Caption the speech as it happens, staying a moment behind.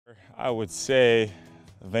I would say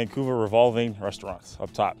Vancouver Revolving Restaurants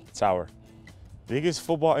up top, tower. Biggest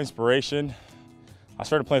football inspiration. I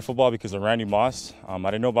started playing football because of Randy Moss. I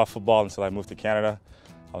didn't know about football until I moved to Canada.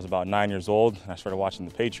 I was about 9 years old and I started watching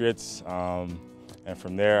the Patriots. And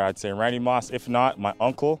from there, I'd say Randy Moss. If not, my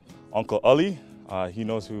uncle, Uncle Ully. He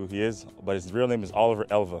knows who he is, but his real name is Oliver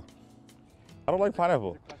Elva. I don't like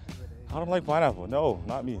pineapple. I don't like pineapple. No,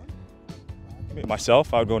 not me.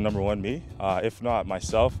 Myself, I would go #1, me. If not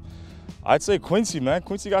myself, I'd say Quincy, man.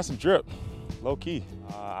 Quincy got some drip, low key.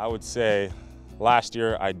 I would say last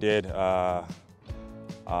year I did Top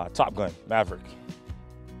Gun, Maverick.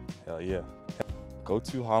 Hell yeah.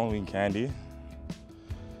 Go-to Halloween candy.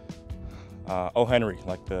 O. Henry,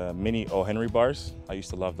 like the mini O. Henry bars. I used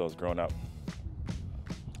to love those growing up.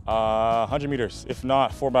 100 meters, if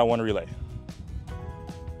not 4x1 relay.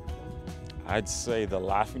 I'd say the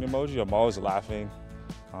laughing emoji. I'm always laughing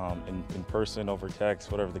in person, over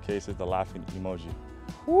text, whatever the case is, the laughing emoji.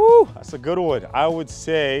 Woo, that's a good one. I would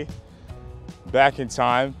say back in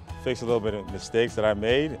time, fix a little bit of mistakes that I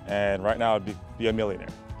made, and right now I'd be a millionaire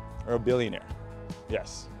or a billionaire.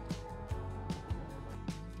 Yes.